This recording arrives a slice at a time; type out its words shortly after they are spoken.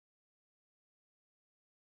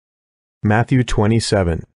Matthew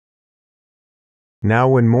 27. Now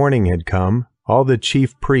when morning had come, all the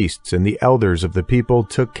chief priests and the elders of the people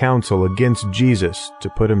took counsel against Jesus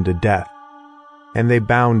to put him to death. And they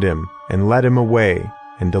bound him and led him away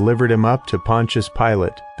and delivered him up to Pontius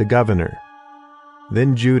Pilate, the governor.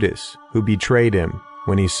 Then Judas, who betrayed him,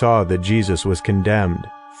 when he saw that Jesus was condemned,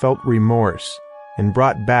 felt remorse and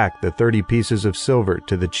brought back the 30 pieces of silver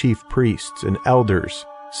to the chief priests and elders,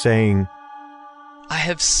 saying, I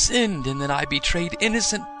have sinned in that I betrayed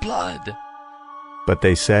innocent blood. But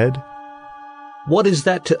they said, What is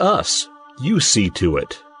that to us? You see to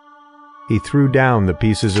it. He threw down the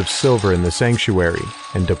pieces of silver in the sanctuary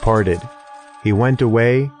and departed. He went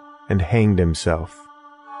away and hanged himself.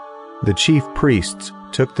 The chief priests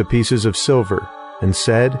took the pieces of silver and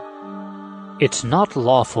said, It's not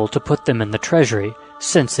lawful to put them in the treasury,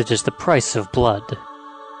 since it is the price of blood.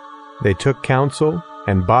 They took counsel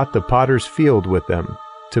and bought the potter's field with them,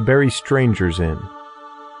 to bury strangers in.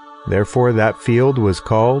 Therefore that field was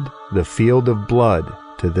called the Field of Blood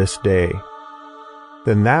to this day.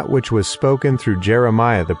 Then that which was spoken through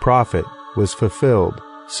Jeremiah the prophet was fulfilled,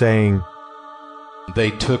 saying,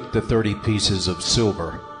 They took the 30 pieces of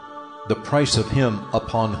silver, the price of him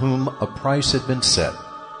upon whom a price had been set,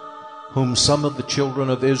 whom some of the children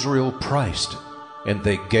of Israel priced, and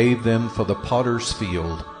they gave them for the potter's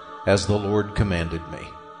field, as the Lord commanded me.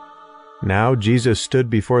 Now Jesus stood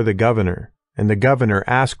before the governor, and the governor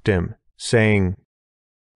asked him, saying,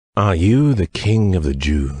 Are you the king of the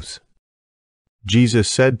Jews? Jesus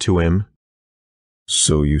said to him,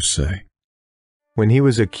 So you say. When he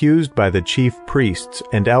was accused by the chief priests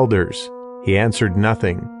and elders, he answered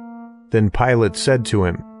nothing. Then Pilate said to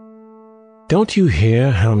him, Don't you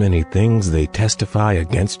hear how many things they testify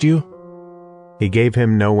against you? He gave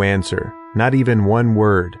him no answer, not even one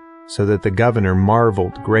word, so that the governor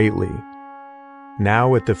marveled greatly.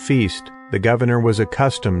 Now at the feast, the governor was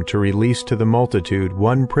accustomed to release to the multitude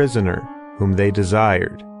one prisoner whom they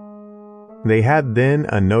desired. They had then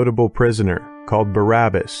a notable prisoner called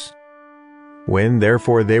Barabbas. When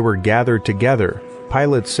therefore they were gathered together,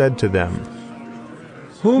 Pilate said to them,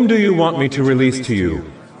 Whom do you want me to release to you,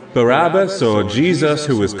 Barabbas or Jesus,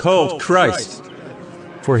 who is called Christ?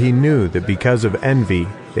 For he knew that because of envy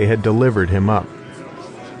they had delivered him up.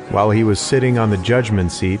 While he was sitting on the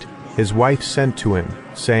judgment seat, his wife sent to him,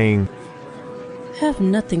 saying, Have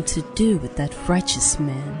nothing to do with that righteous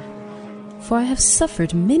man, for I have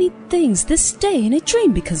suffered many things this day in a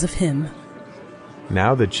dream because of him.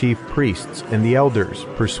 Now the chief priests and the elders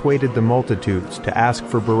persuaded the multitudes to ask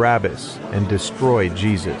for Barabbas and destroy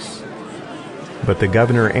Jesus. But the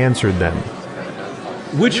governor answered them,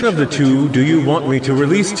 Which of the two do you want me to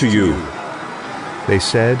release to you? They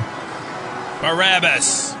said,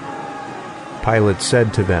 Barabbas! Pilate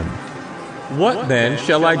said to them, What then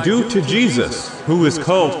shall I do to Jesus, who is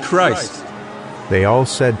called Christ? They all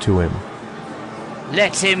said to him,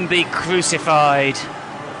 Let him be crucified.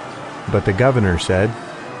 But the governor said,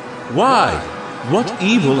 Why? What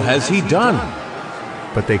evil has he done?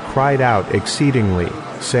 But they cried out exceedingly,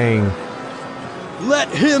 saying, Let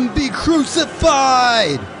him be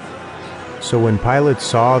crucified! So when Pilate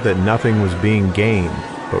saw that nothing was being gained,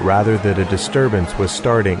 but rather that a disturbance was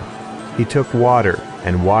starting, he took water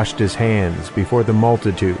and washed his hands before the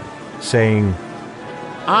multitude, saying,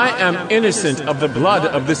 I am innocent of the blood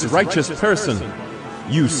of this righteous person.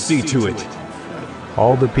 You see to it.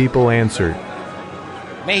 All the people answered,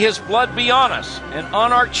 May his blood be on us and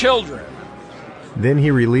on our children. Then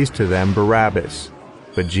he released to them Barabbas,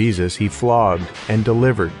 but Jesus he flogged and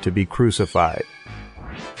delivered to be crucified.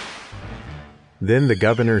 Then the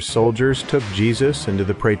governor's soldiers took Jesus into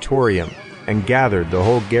the praetorium and gathered the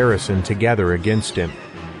whole garrison together against him.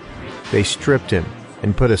 They stripped him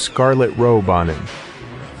and put a scarlet robe on him.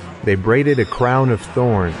 They braided a crown of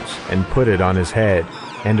thorns and put it on his head,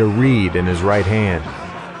 and a reed in his right hand.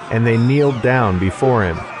 And they kneeled down before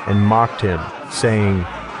him and mocked him, saying,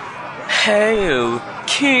 Hail,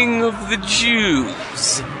 King of the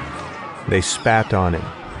Jews! They spat on him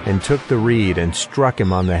and took the reed and struck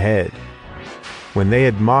him on the head. When they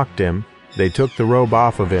had mocked him, they took the robe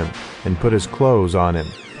off of him and put his clothes on him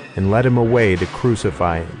and led him away to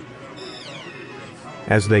crucify him.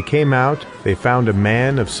 As they came out, they found a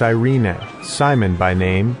man of Cyrene, Simon by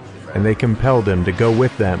name, and they compelled him to go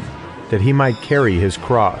with them, that he might carry his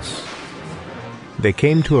cross. They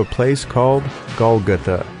came to a place called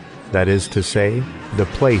Golgotha, that is to say, the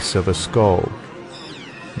place of a skull.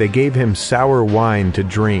 They gave him sour wine to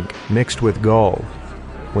drink, mixed with gall.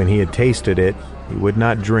 When he had tasted it, he would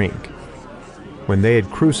not drink. When they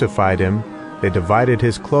had crucified him, they divided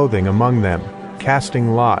his clothing among them,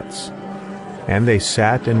 casting lots. and they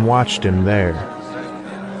sat and watched him there.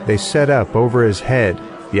 They set up over his head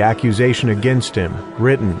the accusation against him,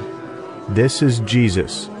 written, "This is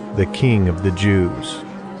Jesus, the King of the Jews."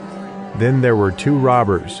 Then there were 2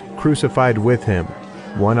 robbers crucified with him,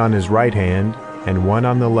 one on his right hand and one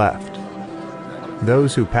on the left.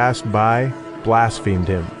 Those who passed by blasphemed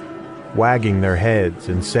him, wagging their heads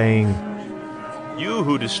and saying, "You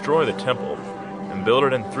who destroy the temple and build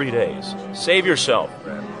it in 3 days, save yourself.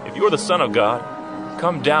 If you are the Son of God,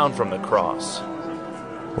 come down from the cross."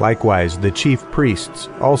 Likewise the chief priests,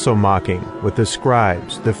 also mocking with the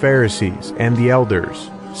scribes, the Pharisees, and the elders,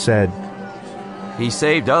 said, "He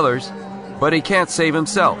saved others, but he can't save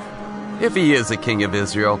himself. If he is the King of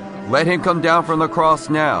Israel, let him come down from the cross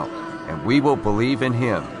now, and we will believe in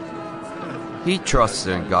him. He trusts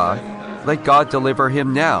in God. Let God deliver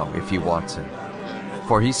him now if he wants him.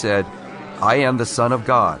 For he said, 'I am the Son of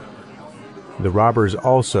God.'" The robbers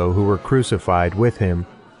also who were crucified with him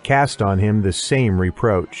cast on him the same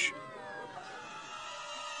reproach.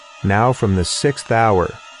 Now from the 6th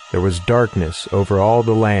hour there was darkness over all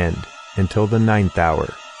the land until the 9th hour.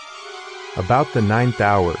 About the 9th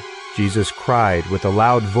hour Jesus cried with a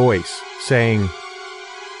loud voice, saying,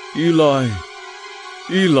 "Eli,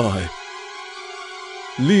 Eli,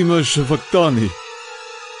 lima sabachthani."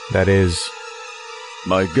 That is,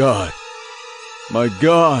 my God,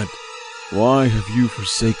 why have you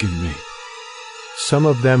forsaken me?" Some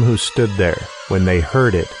of them who stood there, when they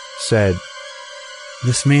heard it, said,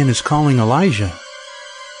 "This man is calling Elijah."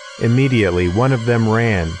 Immediately one of them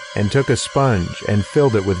ran and took a sponge and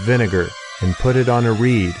filled it with vinegar and put it on a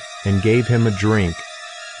reed and gave him a drink.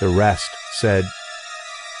 The rest said,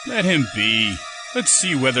 "Let him be. Let's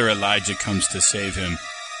see whether Elijah comes to save him."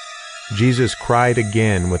 Jesus cried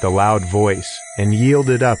again with a loud voice and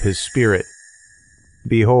yielded up his spirit.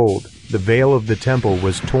 Behold, the veil of the temple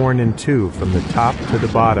was torn in 2 from the top to the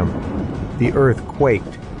bottom. The earth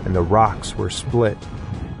quaked and the rocks were split.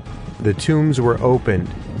 The tombs were opened,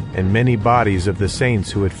 and many bodies of the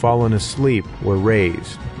saints who had fallen asleep were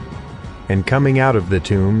raised. And coming out of the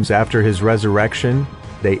tombs after his resurrection,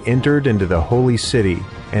 they entered into the holy city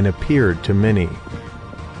and appeared to many.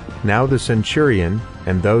 Now the centurion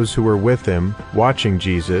and those who were with him, watching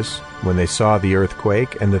Jesus, when they saw the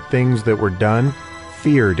earthquake and the things that were done,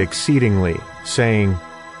 feared exceedingly, saying,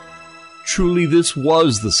 "Truly this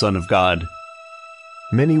was the Son of God."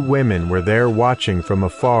 Many women were there watching from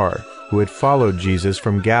afar, who had followed Jesus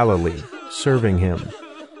from Galilee, serving him.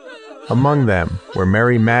 Among them were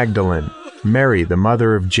Mary Magdalene, Mary the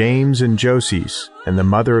mother of James and Joses, and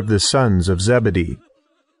the mother of the sons of Zebedee.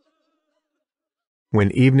 When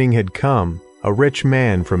evening had come, a rich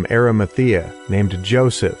man from Arimathea, named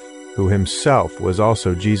Joseph, who himself was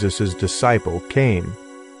also Jesus' disciple, came.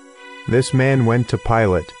 This man went to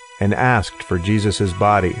Pilate and asked for Jesus'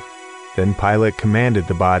 body. Then Pilate commanded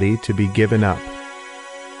the body to be given up.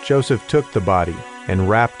 Joseph took the body and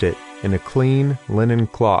wrapped it in a clean linen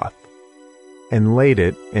cloth, and laid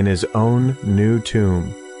it in his own new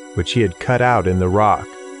tomb, which he had cut out in the rock,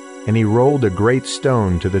 and he rolled a great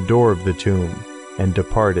stone to the door of the tomb, and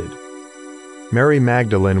departed. Mary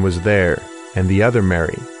Magdalene was there, and the other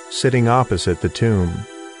Mary, sitting opposite the tomb.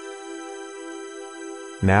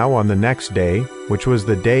 Now on the next day, which was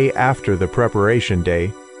the day after the preparation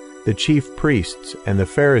day, the chief priests and the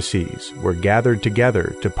Pharisees were gathered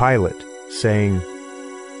together to Pilate, saying,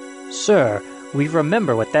 "Sir, we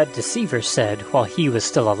remember what that deceiver said while he was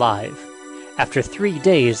still alive. After 3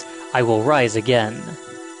 days I will rise again.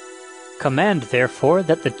 Command, therefore,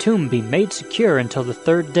 that the tomb be made secure until the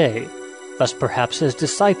 3rd day, lest perhaps his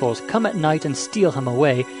disciples come at night and steal him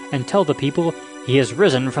away and tell the people he is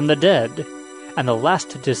risen from the dead, and the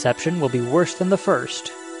last deception will be worse than the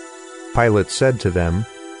first." Pilate said to them,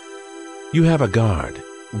 "You have a guard.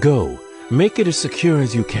 Go, make it as secure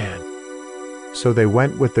as you can." So they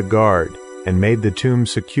went with the guard and made the tomb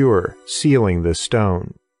secure, sealing the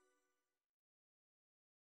stone.